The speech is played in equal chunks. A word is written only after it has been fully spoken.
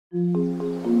Hey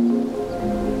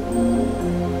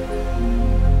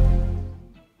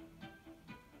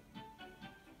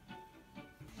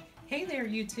there,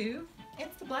 YouTube.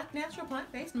 It's the Black Natural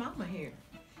Plant-Based Mama here.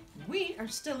 We are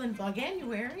still in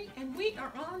Vloganuary and we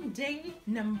are on day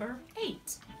number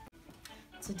 8.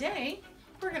 Today,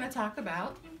 we're going to talk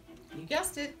about, you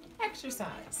guessed it,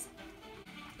 exercise.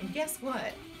 And guess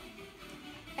what?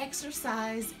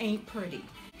 Exercise ain't pretty.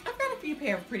 I've got a few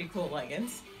pair of pretty cool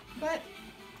leggings, but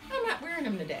I'm not wearing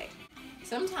them today.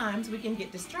 Sometimes we can get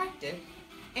distracted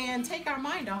and take our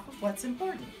mind off of what's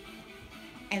important.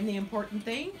 And the important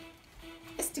thing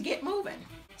is to get moving.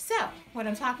 So, what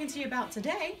I'm talking to you about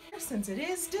today, since it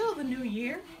is still the new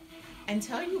year, and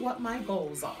tell you what my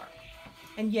goals are.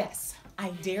 And yes, I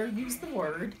dare use the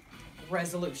word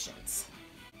resolutions.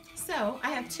 So, I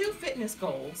have 2 fitness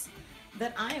goals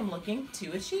that I am looking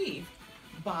to achieve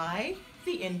by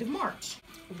the end of March.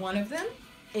 One of them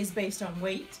is based on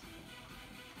weight,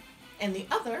 and the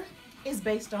other is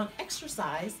based on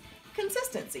exercise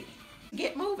consistency.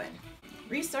 Get moving.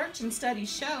 Research and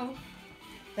studies show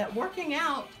that working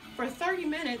out for 30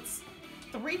 minutes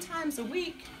 3 times a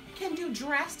week can do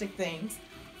drastic things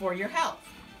for your health.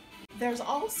 There's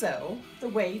also the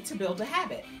way to build a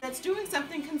habit that's doing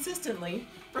something consistently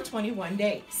for 21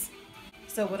 days.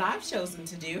 So what I've chosen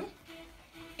to do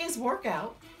is work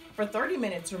out for 30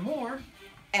 minutes or more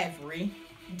every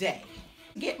day.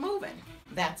 Get moving.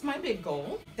 That's my big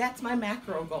goal. That's my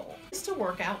macro goal, is to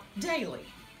work out daily.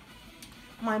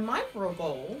 My micro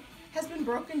goal has been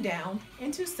broken down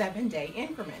into 7-day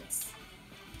increments.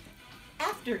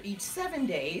 After each 7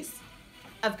 days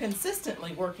of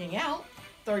consistently working out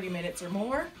 30 minutes or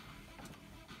more,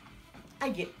 I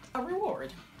get a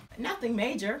reward. Nothing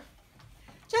major,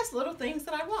 just little things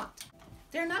that I want.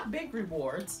 They're not big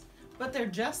rewards, but they're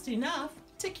just enough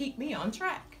to keep me on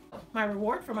track. My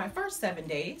reward for my first 7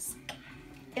 days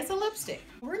is a lipstick.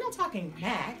 We're not talking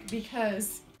MAC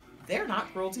because they're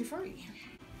not cruelty-free.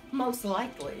 Most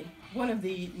likely one of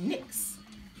the NYX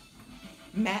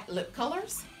matte lip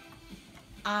colors.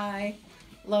 I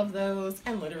love those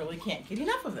and literally can't get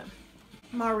enough of them.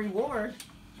 My reward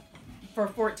for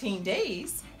 14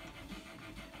 days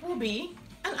will be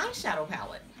an eyeshadow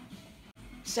palette.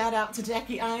 Shout out to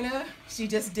Jackie Ina. She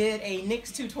just did a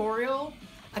NYX tutorial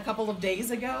a couple of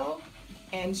days ago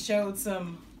and showed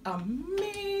some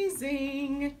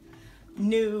amazing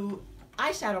new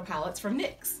eyeshadow palettes from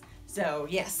NYX. So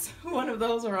yes, one of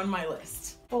those are on my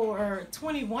list. For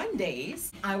 21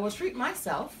 days, I will treat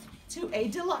myself to a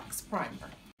deluxe primer.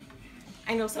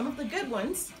 I know some of the good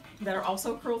ones that are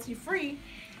also cruelty-free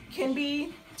can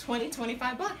be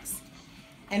 20-25 bucks.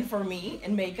 And for me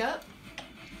in makeup,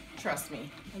 trust me,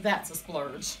 that's a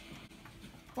splurge.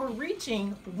 For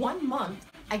reaching 1 month,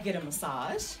 I get a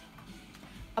massage,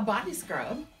 a body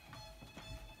scrub,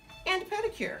 and a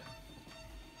pedicure.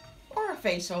 Or a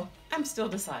facial. I'm still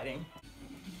deciding.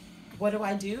 What do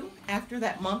I do after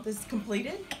that month is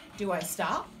completed? Do I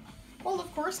stop? Well,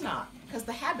 of course not, because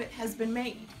the habit has been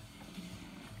made.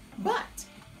 But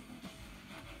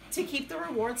to keep the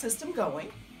reward system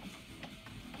going,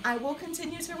 I will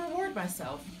continue to reward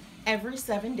myself every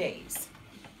 7 days,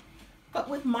 but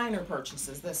with minor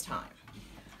purchases this time.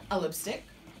 A lipstick,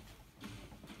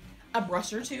 a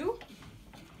brush or 2.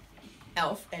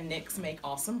 e.l.f. and NYX make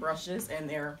awesome brushes and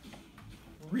they're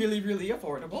really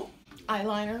affordable.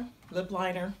 Eyeliner, lip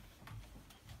liner,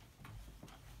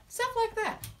 stuff like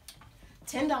that.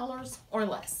 $10 or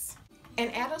less.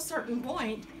 And at a certain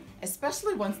point,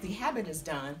 especially once the habit is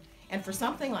done, and for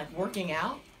something like working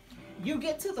out, you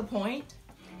get to the point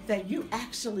that you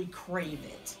actually crave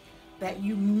it, that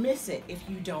you miss it if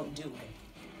you don't do it.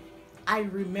 I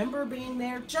remember being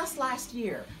there just last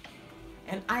year,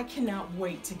 and I cannot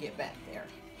wait to get back there.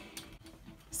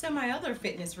 So my other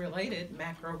fitness related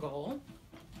macro goal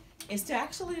is to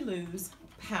actually lose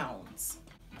pounds.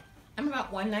 I'm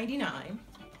about 199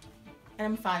 and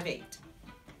I'm 5'8".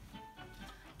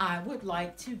 I would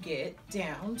like to get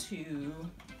down to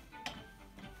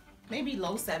maybe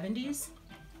low 70s,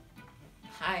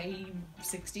 high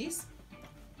 60s,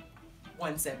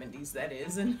 170s that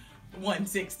is, and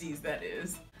 160s that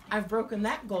is. I've broken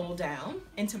that goal down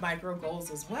into micro goals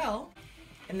as well,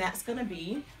 and that's gonna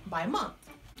be by month.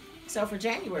 So for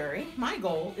January, my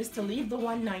goal is to leave the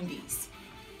 190s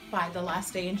by the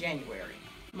last day in January.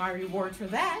 My reward for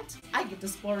that, I get to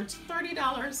splurge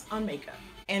 $30 on makeup.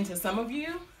 And to some of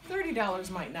you, $30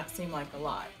 might not seem like a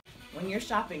lot. When you're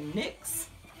shopping NYX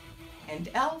and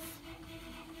e.l.f.,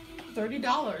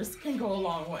 $30 can go a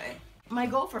long way. My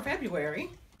goal for February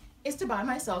is to buy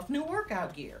myself new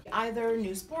workout gear, either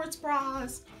new sports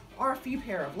bras or a few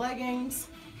pair of leggings.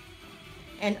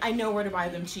 And I know where to buy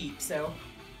them cheap, so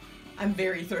I'm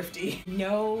very thrifty.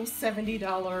 No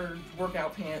 $70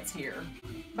 workout pants here.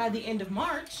 By the end of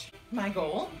March, my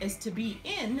goal is to be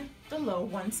in the low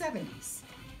 170s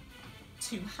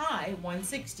to high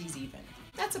 160s even.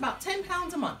 That's about 10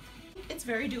 pounds a month. It's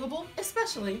very doable,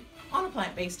 especially on a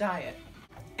plant-based diet.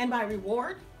 And my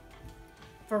reward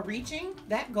for reaching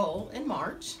that goal in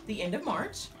March, the end of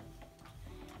March,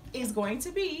 is going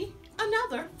to be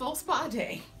another full spa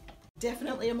day.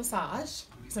 Definitely a massage,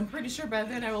 because I'm pretty sure by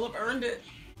then I will have earned it,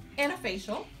 and a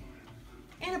facial,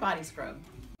 and a body scrub.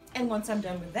 And once I'm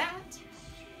done with that,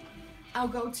 I'll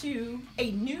go to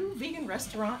a new vegan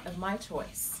restaurant of my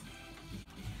choice.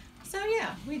 So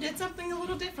yeah, we did something a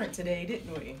little different today,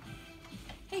 didn't we?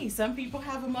 Hey, some people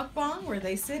have a mukbang where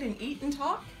they sit and eat and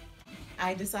talk.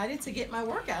 I decided to get my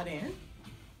workout in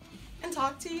and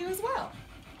talk to you as well.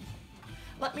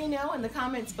 Let me know in the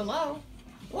comments below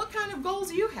what kind of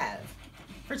goals you have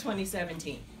for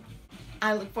 2017.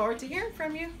 I look forward to hearing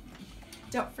from you.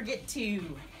 Don't forget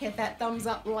to hit that thumbs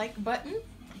up like button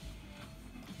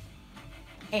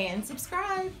and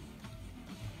subscribe.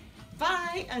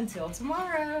 Bye until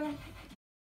tomorrow.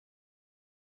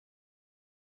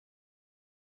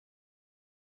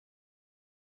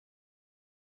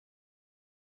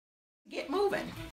 Get moving.